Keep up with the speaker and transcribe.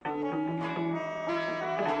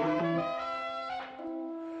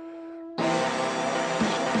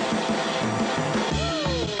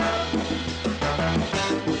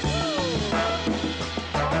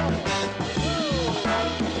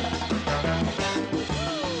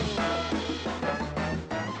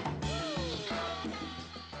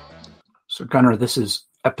So Gunnar, this is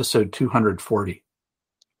episode 240.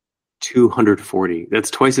 240. That's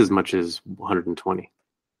twice as much as 120.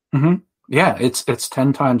 Mm-hmm. Yeah, it's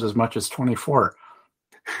 10 times as much as 24.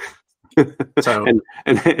 So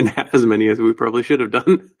and half as many as we probably should have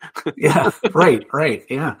done. Yeah, right.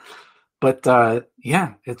 Yeah. But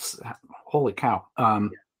it's holy cow.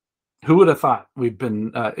 Who would have thought we've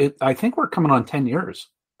been I think we're coming on 10 years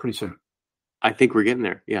pretty soon. I think we're getting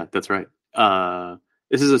there. Yeah, that's right.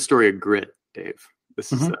 This is a story of grit, Dave.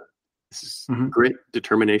 This is grit,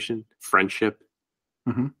 determination, friendship.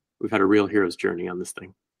 Mm-hmm. We've had a real hero's journey on this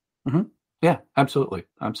thing. Mm-hmm. Yeah, absolutely.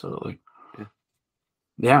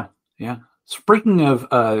 Yeah. Speaking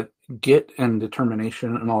of grit and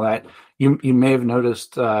determination and all that, you may have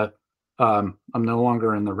noticed I'm no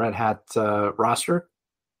longer in the Red Hat roster.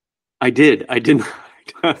 I did notice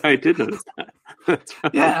that. That's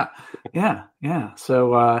right. Yeah.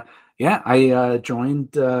 So I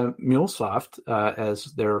joined MuleSoft as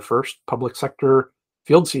their first public sector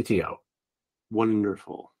field CTO.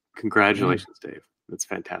 Wonderful. Congratulations, Dave. That's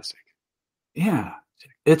fantastic. Yeah,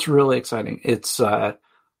 it's really exciting. It's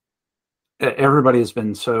everybody has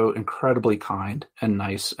been so incredibly kind and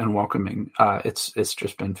nice and welcoming. It's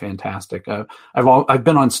just been fantastic. I've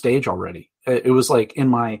been on stage already. It was like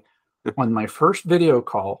on my first video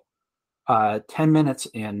call, 10 minutes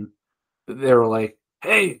in, they were like,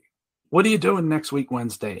 "Hey, what are you doing next week,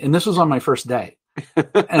 Wednesday?" And this was on my first day.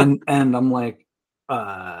 and I'm like,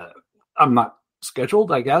 I'm not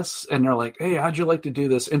scheduled, I guess. And they're like, "Hey, how'd you like to do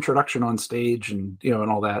this introduction on stage?" And, and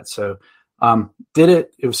all that. So, did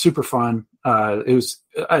it. It was super fun.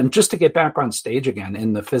 And just to get back on stage again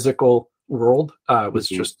in the physical world, was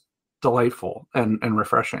just delightful and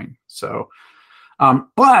refreshing. So,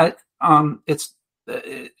 but it's,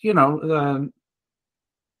 the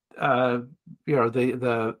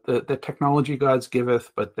technology gods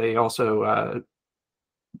giveth, but they also,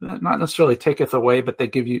 not necessarily taketh away, but they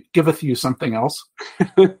giveth you something else.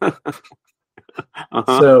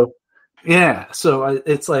 So, yeah. So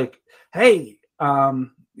it's like, hey,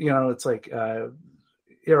 it's like, we're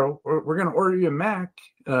going to order you a Mac.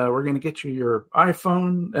 We're going to get you your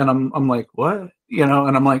iPhone. And I'm like, what? And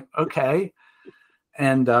I'm like, okay.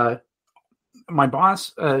 And my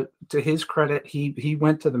boss, to his credit, he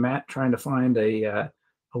went to the mat trying to find a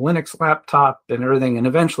Linux laptop and everything. And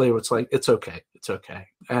eventually it's like, it's okay.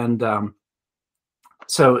 And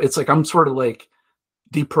so it's like, I'm sort of like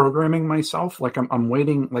deprogramming myself. Like I'm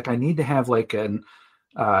waiting, like I need to have like an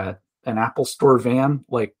Apple Store van,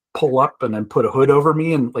 like pull up and then put a hood over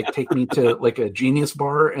me and like take me to like a Genius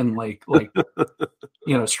bar and like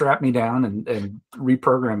strap me down and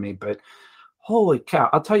reprogram me. But holy cow,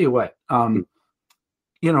 I'll tell you what,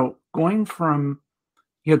 going from,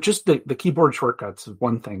 just the keyboard shortcuts is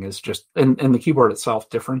one thing, is just, and the keyboard itself,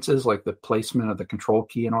 differences like the placement of the control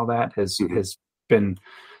key and all that has been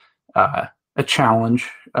a challenge.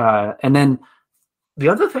 And then the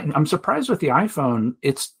other thing, I'm surprised with the iPhone,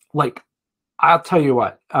 it's like, I'll tell you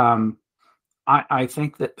what, I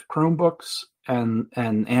think that the Chromebooks and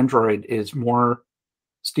Android is more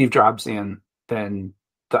Steve Jobsian than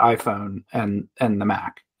the iPhone and the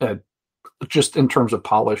Mac, just in terms of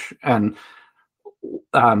polish. And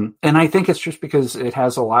I think it's just because it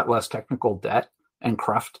has a lot less technical debt and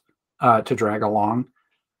cruft to drag along,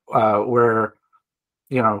 where,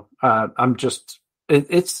 I'm just,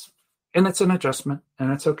 it's an adjustment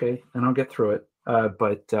and it's okay. And I'll get through it.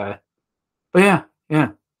 But yeah.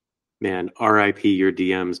 Man, RIP your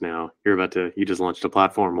DMs now. You just launched a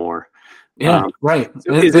platform war. Yeah, right.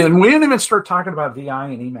 So and we didn't even start talking about VI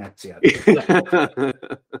and Emacs yet.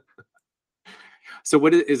 So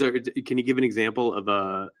what is there? Can you give an example of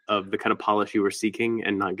the kind of polish you were seeking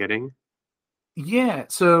and not getting? Yeah.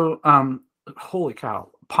 So, holy cow,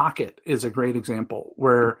 Pocket is a great example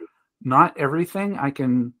where not everything I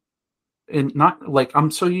can, and not like, I'm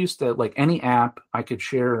so used to like any app I could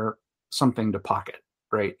share something to Pocket,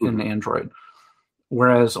 right, in Android.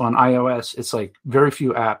 Whereas on iOS, it's like very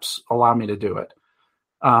few apps allow me to do it.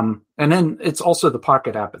 And then it's also the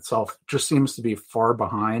Pocket app itself just seems to be far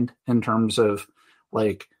behind in terms of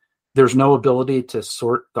like, there's no ability to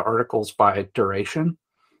sort the articles by duration.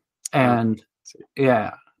 And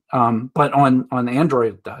yeah, but on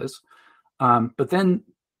Android it does. But then,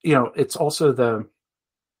 it's also the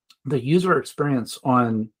user experience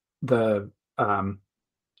on the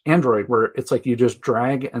Android, where it's like you just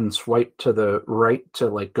drag and swipe to the right to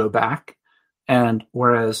like go back. And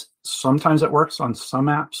whereas sometimes it works on some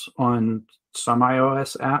apps, on some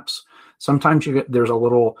iOS apps, sometimes there's a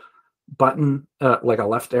little button, like a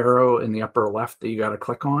left arrow in the upper left that you got to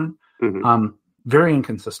click on. Very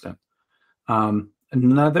inconsistent.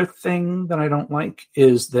 Another thing that I don't like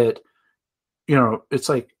is that, it's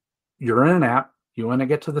like you're in an app, you want to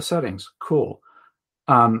get to the settings. Cool.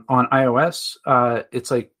 On iOS,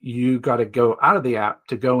 it's like you got to go out of the app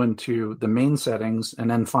to go into the main settings and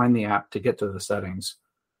then find the app to get to the settings.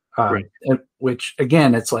 Right. Which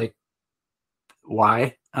again, it's like,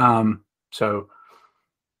 why? So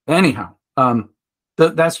anyhow,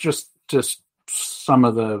 that's just some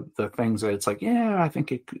of the things that it's like, yeah, I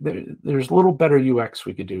think there's a little better UX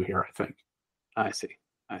we could do here, I think. I see.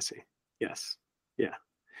 Yes. Yeah.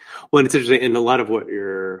 Well, it's interesting. And a lot of what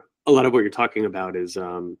you're talking about is,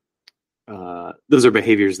 those are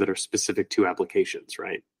behaviors that are specific to applications,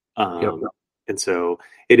 right? Yep. And so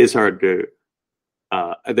it is hard to,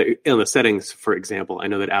 in the settings, for example, I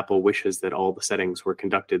know that Apple wishes that all the settings were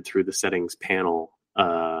conducted through the settings panel,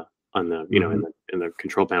 on the, in the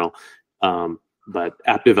control panel. But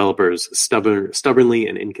app developers stubbornly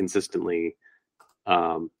and inconsistently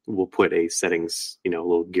will put a settings, a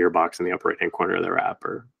little gearbox in the upper right-hand corner of their app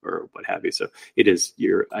or what have you. So it is,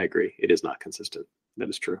 I agree. It is not consistent. That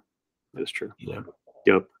is true. Yeah.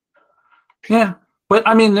 Yep. Yeah. But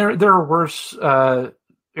I mean, there are worse, if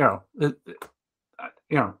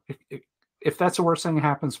that's the worst thing that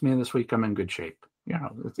happens to me this week, I'm in good shape.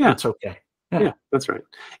 It's okay. Yeah, that's right.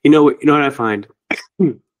 You know what I find,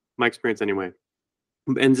 my experience anyway,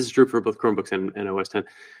 and this is true for both Chromebooks and OS X.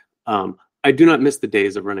 I do not miss the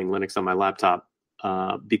days of running Linux on my laptop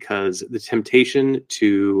because the temptation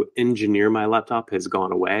to engineer my laptop has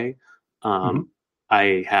gone away.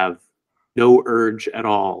 I have no urge at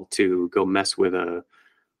all to go mess with a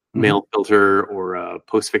mail filter or a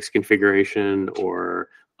postfix configuration or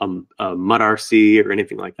a MUD-RC or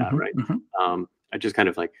anything like that, right? I just kind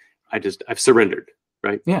of like, I've surrendered,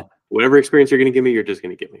 right? Yeah. Whatever experience you're going to give me, you're just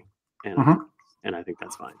going to give me. And I think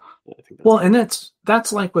that's fine. And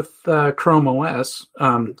that's like with Chrome OS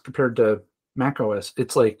compared to Mac OS.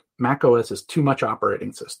 It's like Mac OS is too much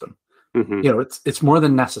operating system. It's more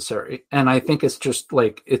than necessary. And I think it's just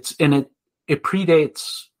like it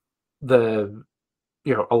predates the,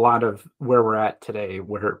 a lot of where we're at today,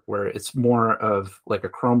 where it's more of like a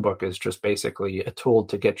Chromebook is just basically a tool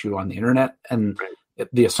to get you on the internet. And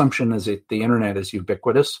the assumption is that the internet is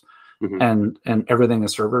ubiquitous. And everything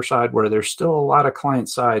is server side, where there's still a lot of client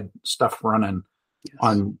side stuff running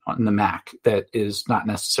on the Mac that is not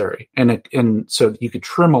necessary. And so you could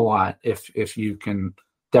trim a lot if you can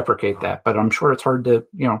deprecate that, but I'm sure it's hard to,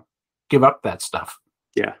 give up that stuff.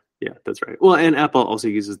 Yeah, that's right. Well, and Apple also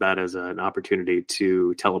uses that as an opportunity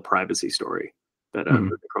to tell a privacy story that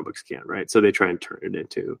the Chromebooks can't, right? So they try and turn it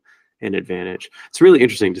into an advantage. It's really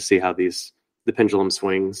interesting to see how the pendulum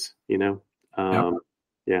swings, Yeah.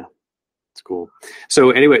 It's cool.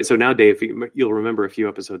 So anyway, now Dave, you'll remember a few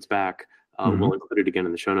episodes back. We'll include it again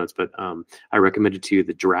in the show notes, but I recommended to you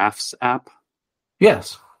the Drafts app.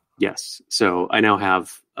 Yes. So I now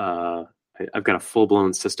have I've got a full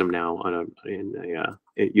blown system now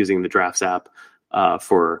using the Drafts app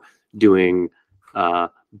for doing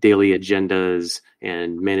daily agendas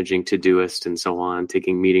and managing Todoist and so on,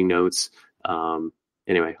 taking meeting notes.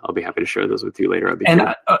 Anyway, I'll be happy to share those with you later.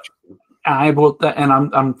 I will, and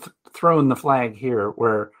I'm throwing the flag here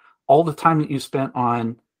where all the time that you spent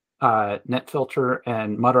on NetFilter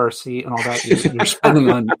and MUD-RC and all that you're spending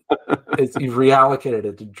on, you've reallocated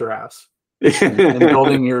it to Drafts and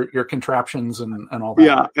building your contraptions and all that.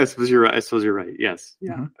 Yeah, I suppose you're right. Yes.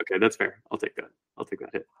 Yeah. Okay, that's fair. I'll take that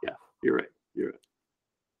hit. Yeah, you're right.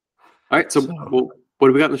 All right. So what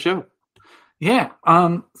do we got in the show? Yeah.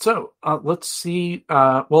 So let's see.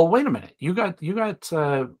 Well, wait a minute. You have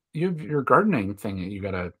your gardening thing that you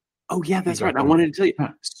got to. Oh yeah, that's right. I wanted to tell you,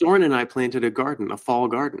 Soren and I planted a fall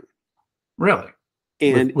garden. Really?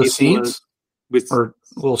 And with seeds or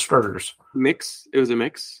little starters? Mix. It was a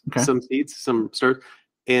mix. Okay. Some seeds, some starters,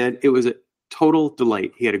 and it was a total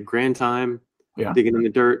delight. He had a grand time digging in the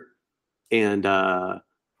dirt, and so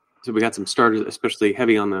we got some starters, especially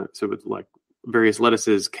heavy on with like various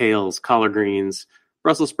lettuces, kales, collard greens,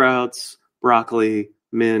 Brussels sprouts, broccoli,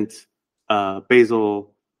 mint,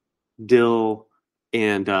 basil, dill.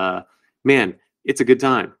 And man, it's a good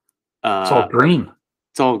time. It's all green.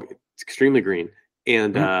 It's extremely green.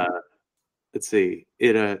 And let's see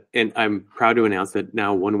it. And I'm proud to announce that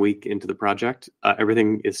now 1 week into the project,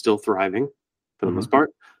 everything is still thriving for the most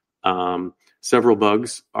part. Several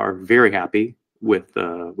bugs are very happy with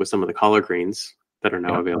some of the collard greens that are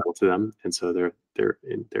now available to them, and so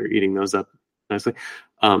they're eating those up nicely.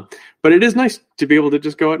 But it is nice to be able to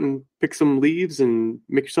just go out and pick some leaves and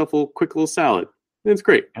make yourself a quick little salad. And it's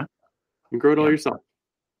great. Yeah. You can grow it all yourself.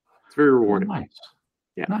 It's very rewarding. Nice.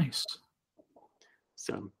 Yeah. Nice.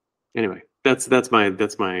 So anyway, That's my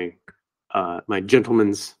my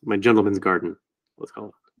gentleman's garden. Let's call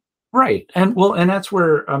it. Right. And that's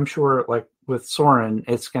where I'm sure, like with Soren,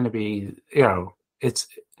 it's going to be,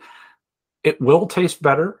 it will taste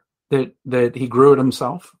better that he grew it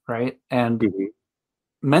himself, right? And Mhm.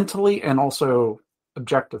 mentally and also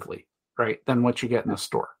objectively, right, than what you get in the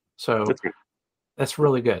store. So That's right. that's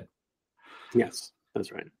really good. Yes,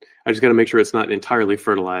 that's right. I just got to make sure it's not entirely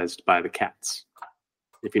fertilized by the cats,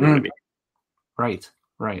 if you know what I mean. Right.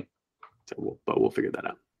 Right. So but we'll figure that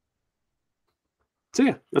out. So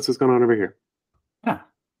yeah, that's what's going on over here. Yeah.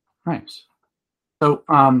 Nice. So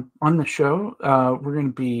on the show, we're going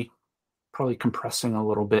to be probably compressing a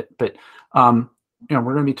little bit, but we're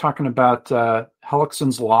going to be talking about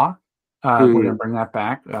Hellickson's Law. We're going to bring that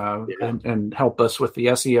back and help us with the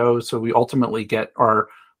SEO, so we ultimately get our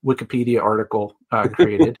Wikipedia article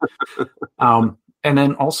created. And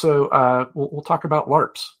then also we'll talk about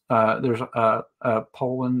LARPs. There's a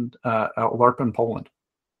LARP in Poland.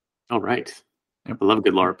 All right. Yep. I love a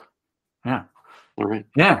good LARP. Yeah. All right.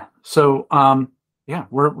 Yeah. So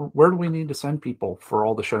where do we need to send people for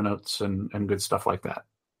all the show notes and good stuff like that?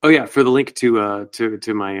 Oh yeah, for the link to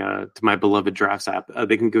my beloved Drafts app,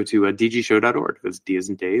 they can go to dgshow.org. That's D as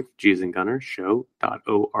in Dave, G as in Gunner,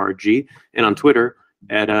 show.org, and on Twitter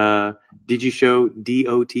at dgshow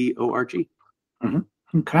DOTORG.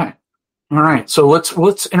 Mm-hmm. Okay. All right. So let's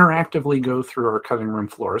interactively go through our cutting room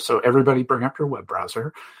floor. So everybody, bring up your web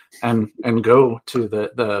browser, and go to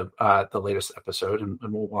the latest episode, and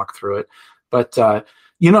we'll walk through it. But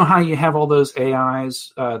you know how you have all those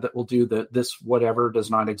AIs that will do this whatever does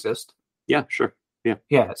not exist? Yeah, sure. Yeah.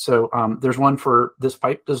 Yeah. So there's one for this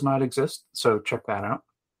pipe does not exist. So check that out.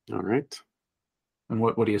 All right. And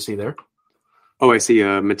what do you see there? Oh, I see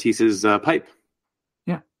Matisse's pipe.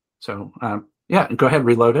 Yeah. So go ahead,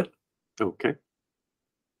 reload it. Okay.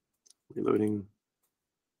 Reloading.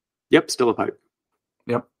 Yep, still a pipe.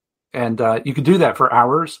 Yep. And you can do that for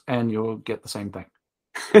hours, and you'll get the same thing.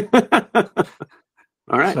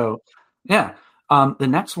 All right. So, yeah. The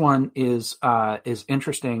next one is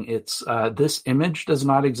interesting. It's this image does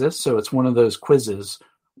not exist. So it's one of those quizzes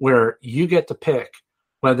where you get to pick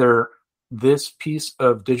whether this piece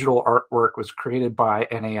of digital artwork was created by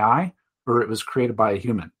an AI or it was created by a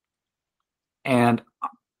human. And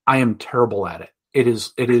I am terrible at it. It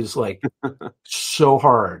is like so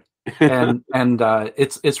hard. And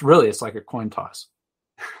it's like a coin toss.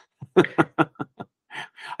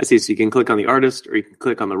 I see. So you can click on the artist, or you can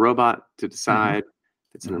click on the robot to decide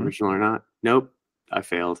if it's an original or not. Nope, I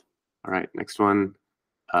failed. All right, next one.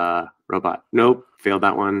 Robot. Nope, failed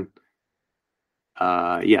that one.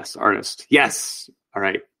 Yes, artist. Yes. All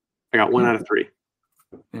right, I got 1 out of 3.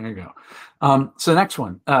 There you go. So next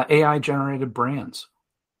one, AI generated brands.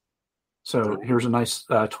 So here's a nice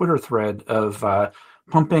Twitter thread of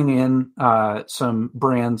pumping in some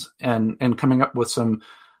brands and coming up with some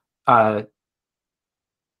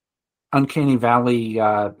Uncanny Valley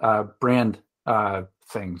brand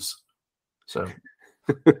things. So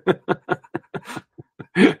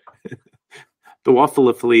the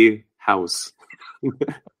Waffleifly house.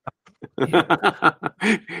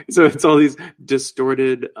 So it's all these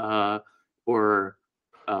distorted or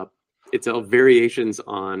it's all variations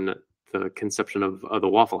on the conception of the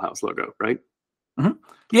Waffle House logo, right? Mm-hmm.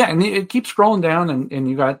 Yeah, and it keeps scrolling down, and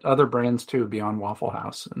you got other brands too beyond Waffle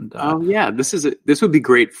House. And yeah, this would be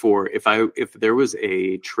great for if there was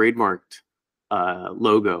a trademarked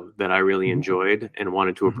logo that I really enjoyed and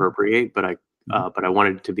wanted to appropriate, but I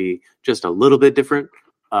wanted it to be just a little bit different,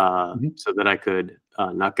 so that I could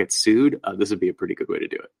not get sued. This would be a pretty good way to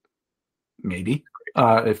do it. Maybe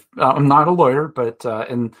if I'm not a lawyer, but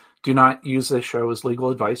and do not use this show as legal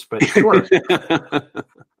advice, but sure.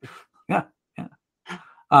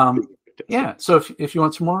 Yeah. So if you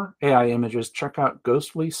want some more AI images, check out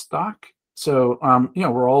Ghostly Stock. So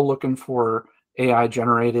we're all looking for AI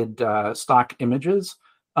generated stock images,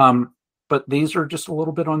 but these are just a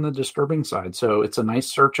little bit on the disturbing side. So it's a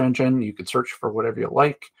nice search engine. You could search for whatever you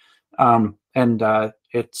like, and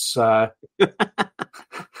it's have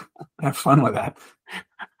fun with that.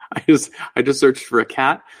 I just searched for a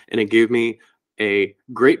cat, and it gave me a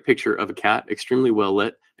great picture of a cat, extremely well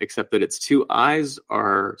lit, except that its 2 eyes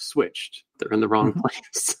are switched. They're in the wrong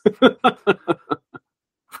place.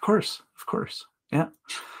 Of course. Yeah.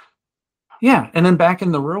 Yeah. And then back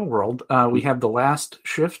in the real world, we have the Last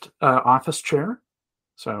Shift office chair.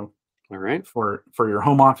 So, all right, for your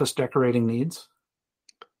home office decorating needs.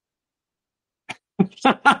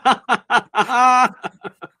 Yeah.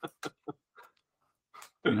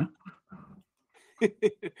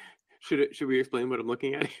 Should we explain what I'm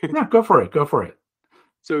looking at here? Yeah, go for it.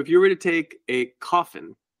 So if you were to take a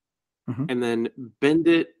coffin and then bend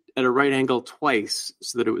it at a right angle twice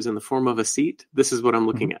so that it was in the form of a seat, this is what I'm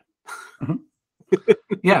looking at.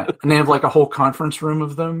 Yeah, and they have like a whole conference room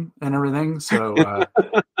of them and everything. So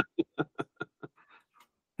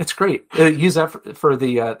it's great. Use that for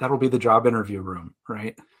the that'll be the job interview room,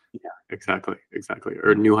 right? Yeah, exactly.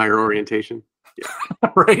 Or new hire orientation.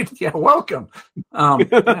 Yeah. Right. Yeah. Welcome.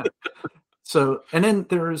 Yeah. So, and then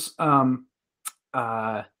there's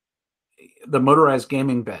the motorized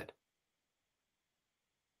gaming bed.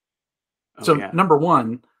 So number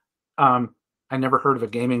one, I never heard of a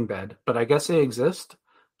gaming bed, but I guess they exist.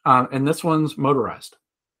 And this one's motorized.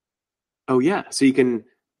 Oh yeah. So you can,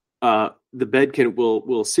 the bed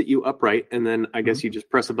will sit you upright, and then I guess you just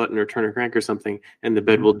press a button or turn a crank or something, and the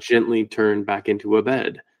bed will gently turn back into a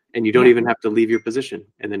bed, and you don't even have to leave your position.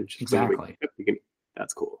 And then just exactly,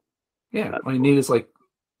 that's cool. Yeah, all you need is like a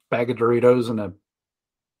bag of Doritos and a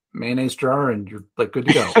mayonnaise jar, and you're like good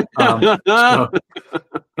to go. So,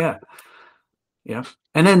 yeah.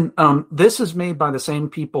 And then this is made by the same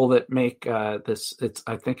people that make this.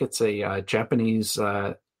 I think it's a Japanese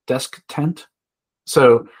desk tent.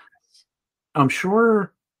 So I'm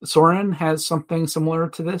sure Soren has something similar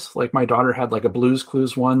to this. Like my daughter had like a Blue's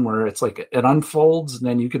Clues one where it's like it unfolds and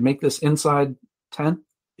then you could make this inside tent.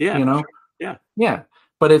 Yeah. You know? Sure. Yeah. Yeah.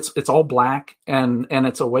 But it's all black and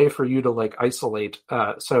it's a way for you to like isolate.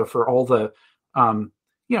 So for all the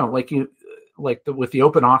with the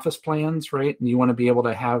open office plans, right? And you want to be able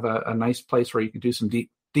to have a nice place where you can do some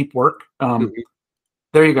deep work.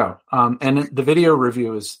 There you go. And the video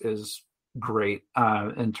review is great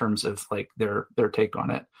in terms of like their take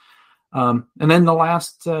on it. And then the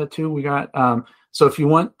last two we got. So if you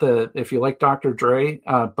like Dr. Dre,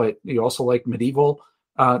 but you also like medieval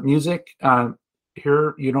music,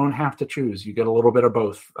 here you don't have to choose. You get a little bit of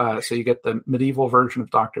both. So you get the medieval version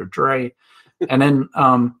of Dr. Dre, and then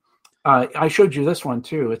I showed you this one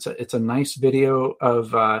too. It's a nice video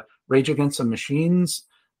of Rage Against the Machines.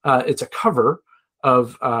 It's a cover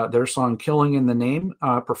of their song "Killing in the Name,"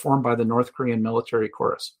 performed by the North Korean military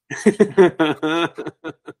chorus. It's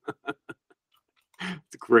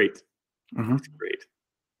great. It's great.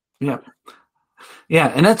 Yeah,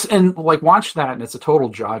 and watch that, and it's a total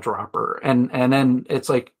jaw dropper. And then it's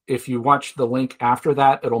like if you watch the link after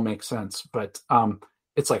that, it'll make sense. But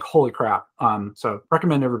it's like holy crap. So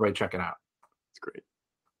recommend everybody check it out. It's great.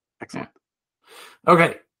 Excellent. Yeah.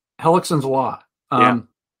 Okay, Hellickson's Law.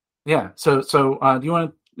 Yeah. So do you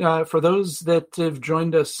want to, for those that have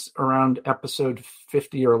joined us around episode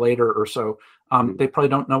 50 or later or so, they probably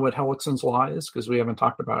don't know what Hellickson's Law is because we haven't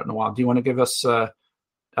talked about it in a while. Do you want to give us a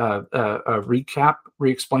recap,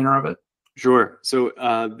 re-explainer of it? Sure. So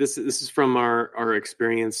this is from our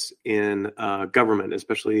experience in government,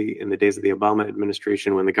 especially in the days of the Obama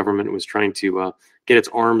administration, when the government was trying to get its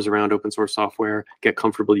arms around open source software, get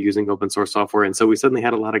comfortable using open source software. And so we suddenly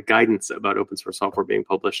had a lot of guidance about open source software being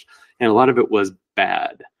published, and a lot of it was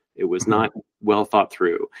bad. It was not well thought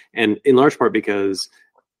through, and in large part because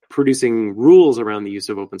producing rules around the use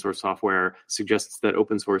of open source software suggests that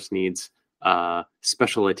open source needs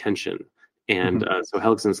special attention. And so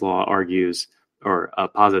Hellickson's Law argues or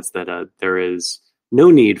posits that there is no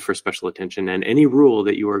need for special attention, and any rule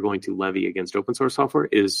that you are going to levy against open source software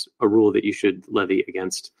is a rule that you should levy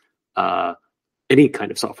against any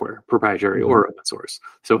kind of software, proprietary or open source.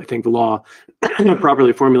 So I think the law,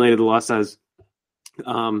 properly formulated, the law says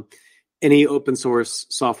any open source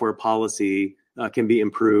software policy can be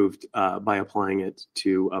improved by applying it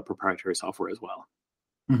to proprietary software as well.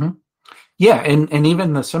 Yeah, and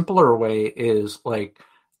even the simpler way is like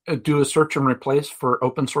do a search and replace for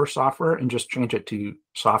open source software and just change it to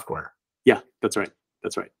software. Yeah, that's right.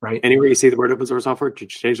 Right. Anywhere you see the word open source software,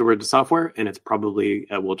 just change the word to software, and it's probably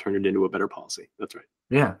will turn it into a better policy. That's right.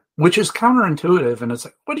 Yeah, which is counterintuitive, and it's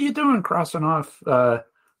like, what are you doing crossing off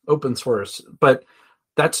open source? But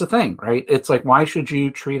that's the thing, right? It's like, why should you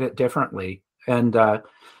treat it differently? And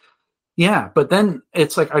but then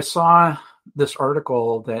it's like I saw this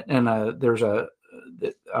article that, and there's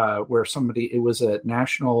where somebody, it was a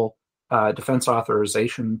national defense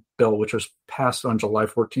authorization bill, which was passed on July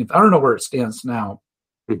 14th. I don't know where it stands now,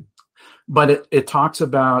 but it talks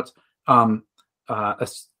about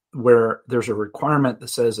where there's a requirement that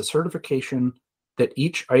says a certification that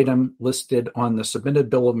each item listed on the submitted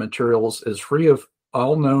bill of materials is free of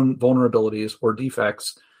all known vulnerabilities or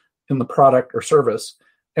defects in the product or service.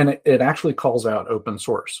 And it actually calls out open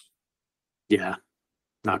source. Yeah,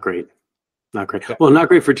 not great. Yeah. Well, not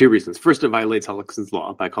great for two reasons. First, it violates Hellickson's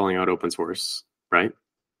Law by calling out open source, right?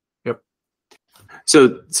 Yep.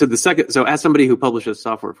 So as somebody who publishes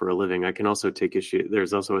software for a living, I can also take issue.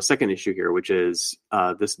 There's also a second issue here, which is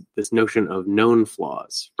this notion of known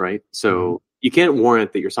flaws, right? So you can't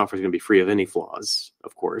warrant that your software is going to be free of any flaws,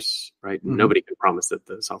 of course, right? Nobody can promise that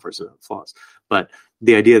the software is without flaws. But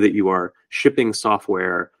the idea that you are shipping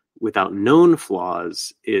software without known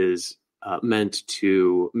flaws is meant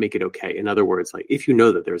to make it okay. In other words, like if you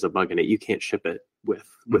know that there's a bug in it, you can't ship it with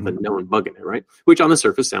a known bug in it, right? Which on the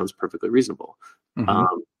surface sounds perfectly reasonable.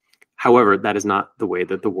 However, that is not the way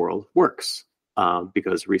that the world works,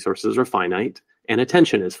 because resources are finite and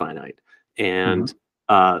attention is finite. And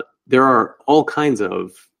there are all kinds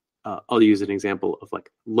of, I'll use an example of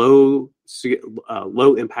like low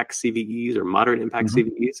impact CVEs or moderate impact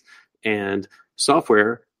CVEs, and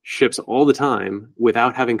software ships all the time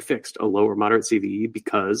without having fixed a low or moderate CVE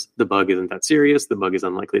because the bug isn't that serious. The bug is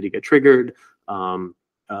unlikely to get triggered.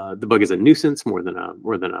 The bug is a nuisance more than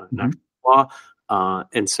an actual flaw.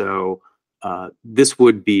 And so this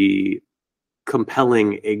would be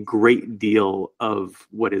compelling a great deal of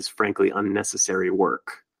what is frankly unnecessary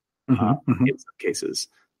work in some cases.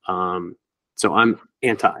 So I'm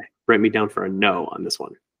anti. Write me down for a no on this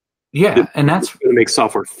one. Yeah, and that's going to make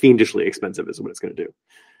software fiendishly expensive is what it's going to do.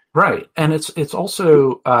 Right. And it's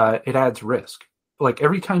also, it adds risk. Like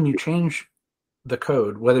every time you change the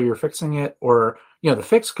code, whether you're fixing it or, the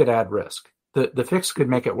fix could add risk. The fix could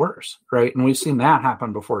make it worse. Right. And we've seen that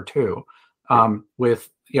happen before too, with,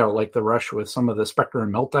 like the rush with some of the Spectre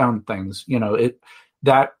and Meltdown things,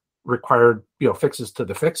 that required, fixes to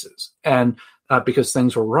the fixes and because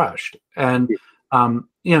things were rushed. And,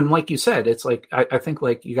 and like you said, it's like, I think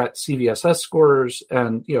like you got CVSS scores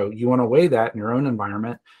and, you want to weigh that in your own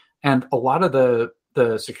environment. And a lot of the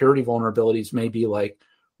security vulnerabilities may be like,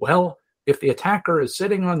 well, if the attacker is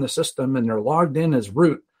sitting on the system and they're logged in as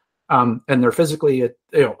root, and they're physically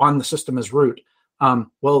on the system as root,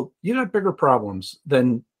 well, you got bigger problems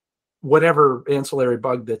than whatever ancillary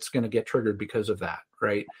bug that's going to get triggered because of that,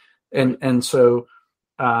 right? And so,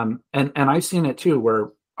 and I've seen it too, where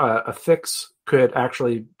a fix could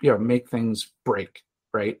actually make things break,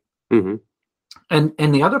 right? And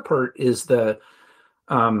the other part is the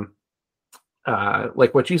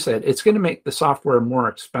like what you said, it's going to make the software more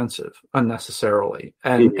expensive unnecessarily.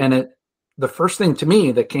 And the first thing to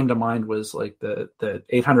me that came to mind was like the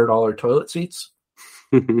 $800 toilet seats.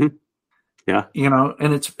 Yeah.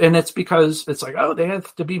 And it's because it's like, oh, they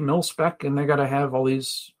have to be mil spec and they got to have all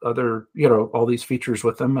these other, all these features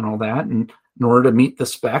with them and all that. And in order to meet the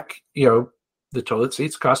spec, the toilet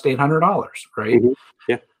seats cost $800, right?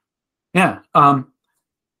 Yeah. Yeah.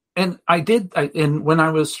 And and when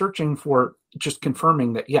I was searching for just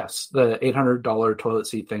confirming that, yes, the $800 toilet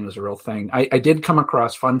seat thing is a real thing, I did come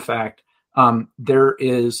across, fun fact, there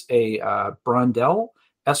is a Brondell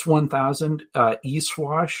S1000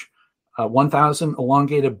 eSwash 1000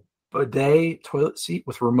 elongated bidet toilet seat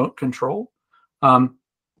with remote control.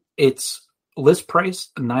 It's list price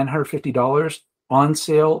 $950, on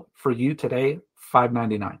sale for you today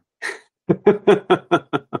 $599.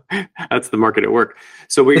 That's the market at work.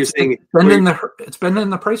 So what you're saying, it's been in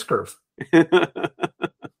the price curve.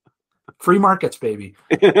 Free markets, baby.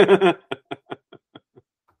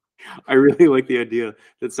 I really like the idea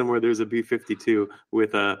that somewhere there's a B-52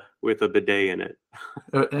 with a bidet in it,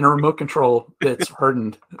 and a remote control that's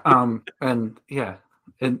hardened. And yeah,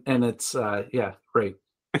 and it's great.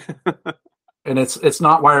 And it's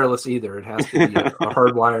not wireless either. It has to be a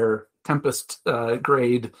hardwire Tempest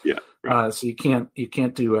grade. Yeah. Right. So you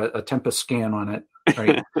can't do a Tempest scan on it,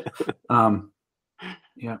 right?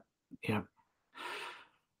 Yeah.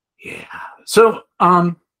 So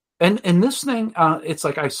and this thing, it's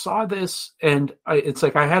like I saw this and it's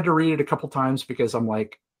like I had to read it a couple times because I'm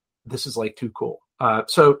like, this is like too cool.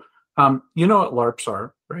 So you know what LARPs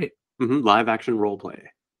are, right? Live action role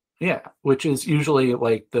play. Yeah, which is usually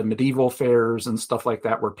like the medieval fairs and stuff like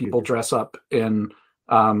that, where people dress up in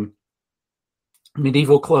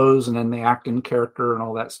medieval clothes and then they act in character and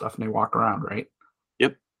all that stuff and they walk around, right?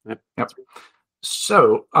 Yep.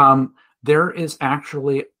 So there is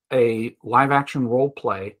actually a live action role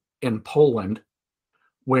play in Poland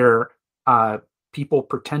where people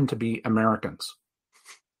pretend to be Americans,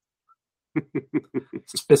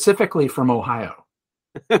 specifically from Ohio.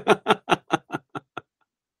 This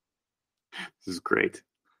is great.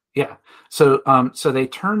 Yeah. So they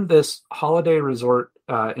turned this holiday resort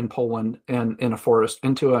in Poland and in a forest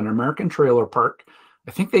into an American trailer park.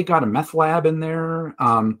 I think they got a meth lab in there.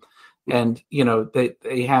 And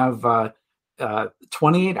they have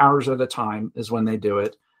 28 hours at a time is when they do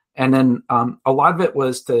it. And then a lot of it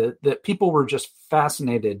was that people were just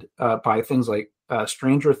fascinated by things like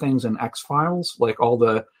Stranger Things and X-Files, like all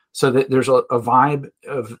the, so that there's a vibe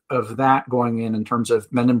of that going in terms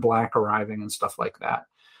of Men in Black arriving and stuff like that.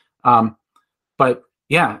 But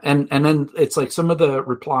yeah, and then it's like some of the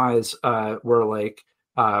replies were like,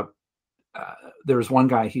 there was one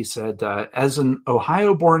guy, he said, as an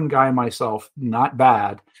Ohio-born guy myself, not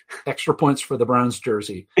bad. Extra points for the Browns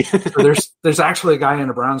jersey. So there's actually a guy in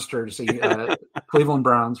a Browns jersey. Cleveland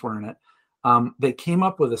Browns were in it. They came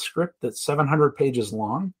up with a script that's 700 pages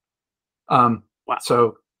long. Wow.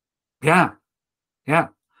 So yeah.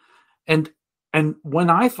 And when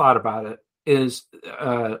I thought about it is,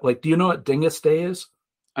 like, do you know what Dingus Day is?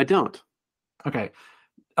 I don't. Okay.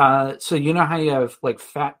 So you know how you have like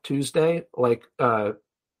Fat Tuesday, like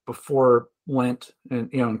before Lent,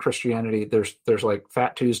 and in Christianity, there's like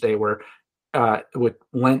Fat Tuesday where with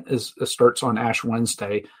Lent starts on Ash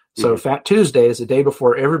Wednesday. So Fat Tuesday is the day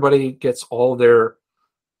before everybody gets all their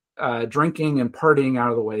drinking and partying out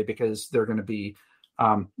of the way, because they're going to be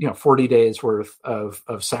 40 days worth of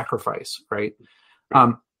sacrifice, right?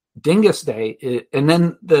 Dingus Day, and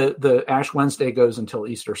then the Ash Wednesday goes until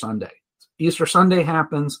Easter Sunday. Easter Sunday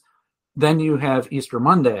happens, then you have Easter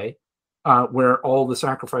Monday, where all the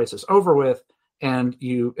sacrifice is over with, and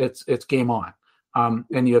it's game on.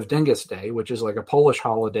 And you have Dingus Day, which is like a Polish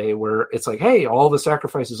holiday where it's like, hey, all the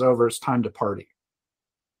sacrifice is over, it's time to party.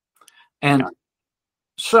 And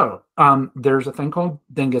so there's a thing called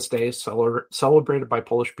Dingus Day, celebrated by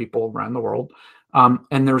Polish people around the world,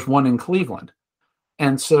 and there's one in Cleveland.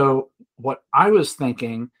 And so what I was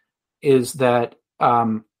thinking is that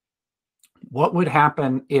what would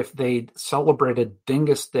happen if they celebrated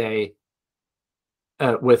Dingus Day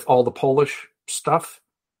with all the Polish stuff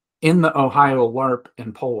in the Ohio LARP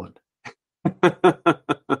in Poland? Right.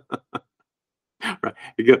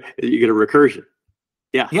 You get a recursion.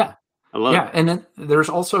 Yeah. I love it. And then there's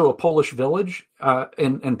also a Polish village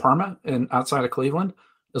in Parma and outside of Cleveland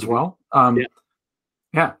as well.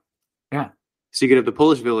 Yeah. So you could have the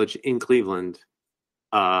Polish village in Cleveland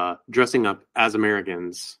dressing up as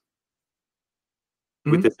Americans.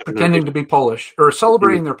 Pretending to be Polish or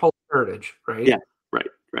celebrating their Polish heritage, right? Yeah, right.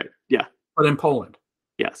 Yeah. But in Poland.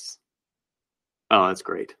 Yes. Oh, that's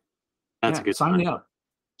great. That's a good sign me up.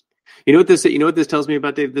 You know what this tells me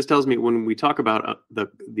about, Dave? This tells me when we talk about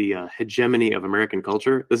the hegemony of American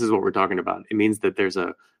culture, this is what we're talking about. It means that there's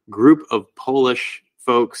a group of Polish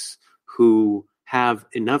folks who have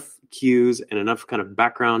enough cues and enough kind of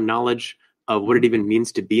background knowledge of what it even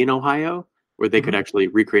means to be in Ohio, where they could actually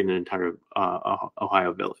recreate an entire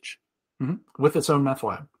Ohio village. With its own meth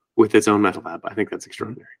lab. I think that's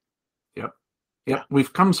extraordinary. Yep.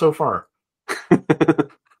 We've come so far.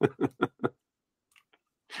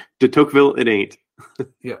 De Tocqueville, it ain't.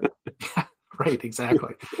 Yeah. Right,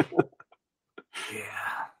 exactly.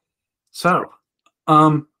 Yeah. So,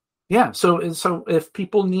 so if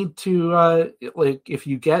people need to, like, if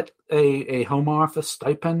you get a home office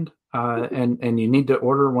stipend, and you need to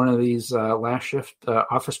order one of these last shift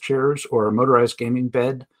office chairs or a motorized gaming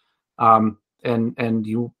bed, and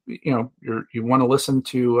you want to listen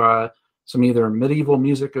to some either medieval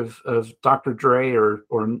music of Dr. Dre or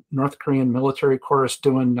North Korean military chorus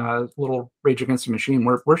doing little Rage Against the Machine,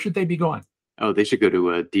 where should they be going? Oh, they should go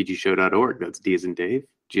to dgshow.org. That's D as in Dave,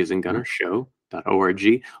 G as in Gunner,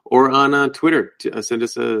 show.org, or on Twitter. Send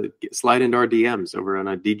us slide into our DMs over on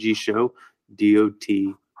DG Show,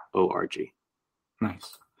 DOTORG.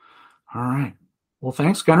 Nice. All right. Well,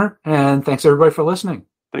 thanks, Gunner, and thanks everybody for listening.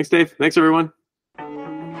 Thanks, Dave. Thanks, everyone.